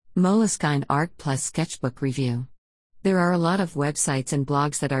Moleskine Art Plus Sketchbook Review. There are a lot of websites and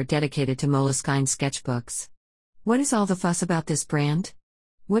blogs that are dedicated to Moleskine sketchbooks. What is all the fuss about this brand?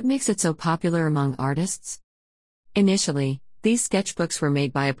 What makes it so popular among artists? Initially, these sketchbooks were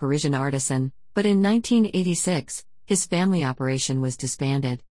made by a Parisian artisan, but in 1986, his family operation was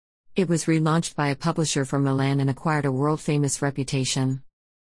disbanded. It was relaunched by a publisher from Milan and acquired a world-famous reputation.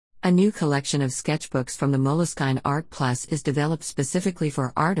 A new collection of sketchbooks from the Moleskine Art Plus is developed specifically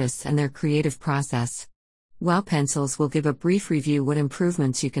for artists and their creative process. Wow Pencils will give a brief review what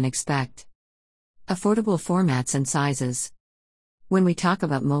improvements you can expect. Affordable formats and sizes. When we talk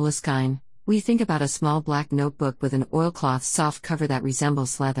about Moleskine, we think about a small black notebook with an oilcloth soft cover that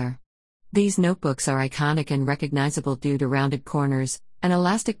resembles leather. These notebooks are iconic and recognizable due to rounded corners, an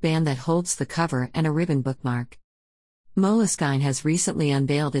elastic band that holds the cover, and a ribbon bookmark. Moleskine has recently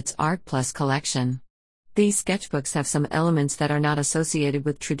unveiled its Art Plus collection. These sketchbooks have some elements that are not associated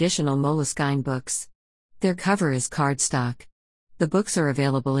with traditional Moleskine books. Their cover is cardstock. The books are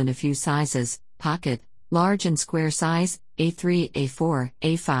available in a few sizes: pocket, large and square size, A3, A4,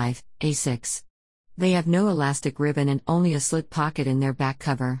 A5, A6. They have no elastic ribbon and only a slit pocket in their back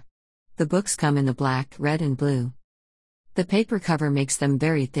cover. The books come in the black, red and blue. The paper cover makes them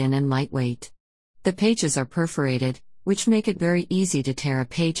very thin and lightweight. The pages are perforated, which make it very easy to tear a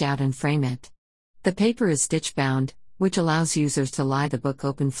page out and frame it. The paper is stitch-bound, which allows users to lie the book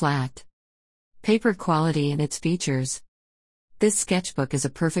open flat. Paper quality and its features. This sketchbook is a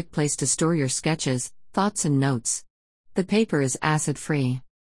perfect place to store your sketches, thoughts and notes. The paper is acid-free.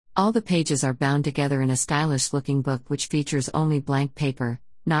 All the pages are bound together in a stylish-looking book which features only blank paper,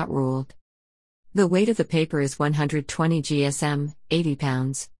 not ruled. The weight of the paper is 120 GSM, 80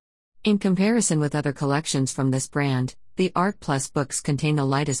 pounds. In comparison with other collections from this brand, the Art Plus books contain the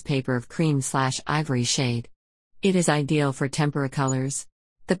lightest paper of cream/ivory shade. It is ideal for tempera colors.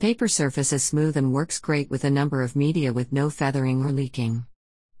 The paper surface is smooth and works great with a number of media with no feathering or leaking.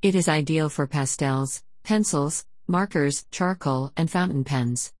 It is ideal for pastels, pencils, markers, charcoal, and fountain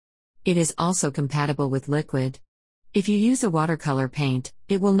pens. It is also compatible with liquid. If you use a watercolor paint,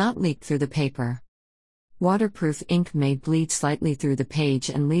 it will not leak through the paper. Waterproof ink may bleed slightly through the page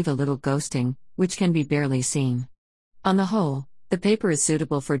and leave a little ghosting, which can be barely seen. On the whole, the paper is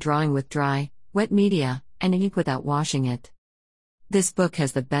suitable for drawing with dry, wet media, and ink without washing it. This book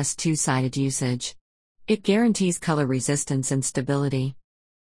has the best two-sided usage. It guarantees color resistance and stability.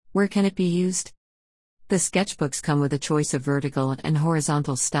 Where can it be used? The sketchbooks come with a choice of vertical and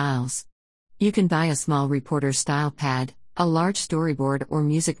horizontal styles. You can buy a small reporter style pad, a large storyboard or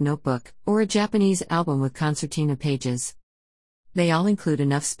music notebook, or a Japanese album with concertina pages. They all include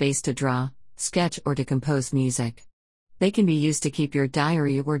enough space to draw, sketch, or to compose music. They can be used to keep your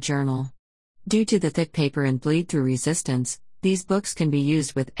diary or journal. Due to the thick paper and bleed-through resistance, these books can be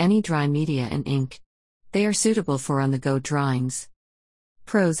used with any dry media and ink. They are suitable for on-the-go drawings.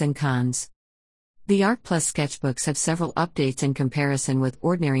 Pros and cons. The Art Plus sketchbooks have several updates in comparison with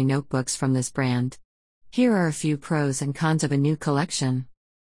ordinary notebooks from this brand. Here are a few pros and cons of a new collection.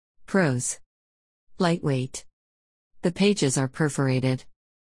 Pros. Lightweight. The pages are perforated.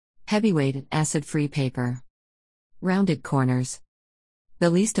 Heavyweight, acid-free paper. Rounded corners. The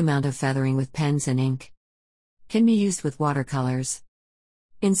least amount of feathering with pens and ink. Can be used with watercolors.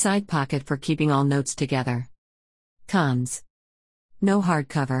 Inside pocket for keeping all notes together. Cons. No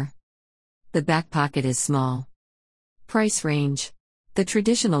hardcover. The back pocket is small. Price range. The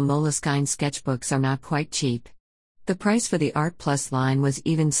traditional Moleskine sketchbooks are not quite cheap. The price for the Art Plus line was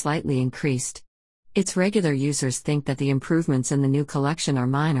even slightly increased. Its regular users think that the improvements in the new collection are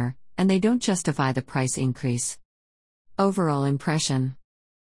minor, and they don't justify the price increase. Overall impression.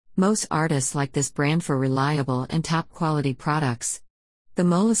 Most artists like this brand for reliable and top-quality products. The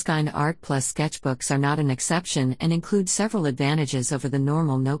Moleskine Art Plus sketchbooks are not an exception and include several advantages over the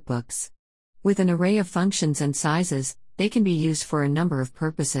normal notebooks. With an array of functions and sizes, they can be used for a number of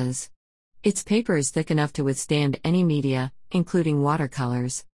purposes. Its paper is thick enough to withstand any media, including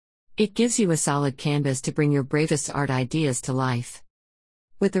watercolors. It gives you a solid canvas to bring your bravest art ideas to life.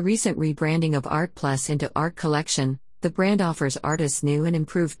 With the recent rebranding of Art Plus into Art Collection, the brand offers artists new and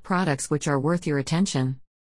improved products which are worth your attention.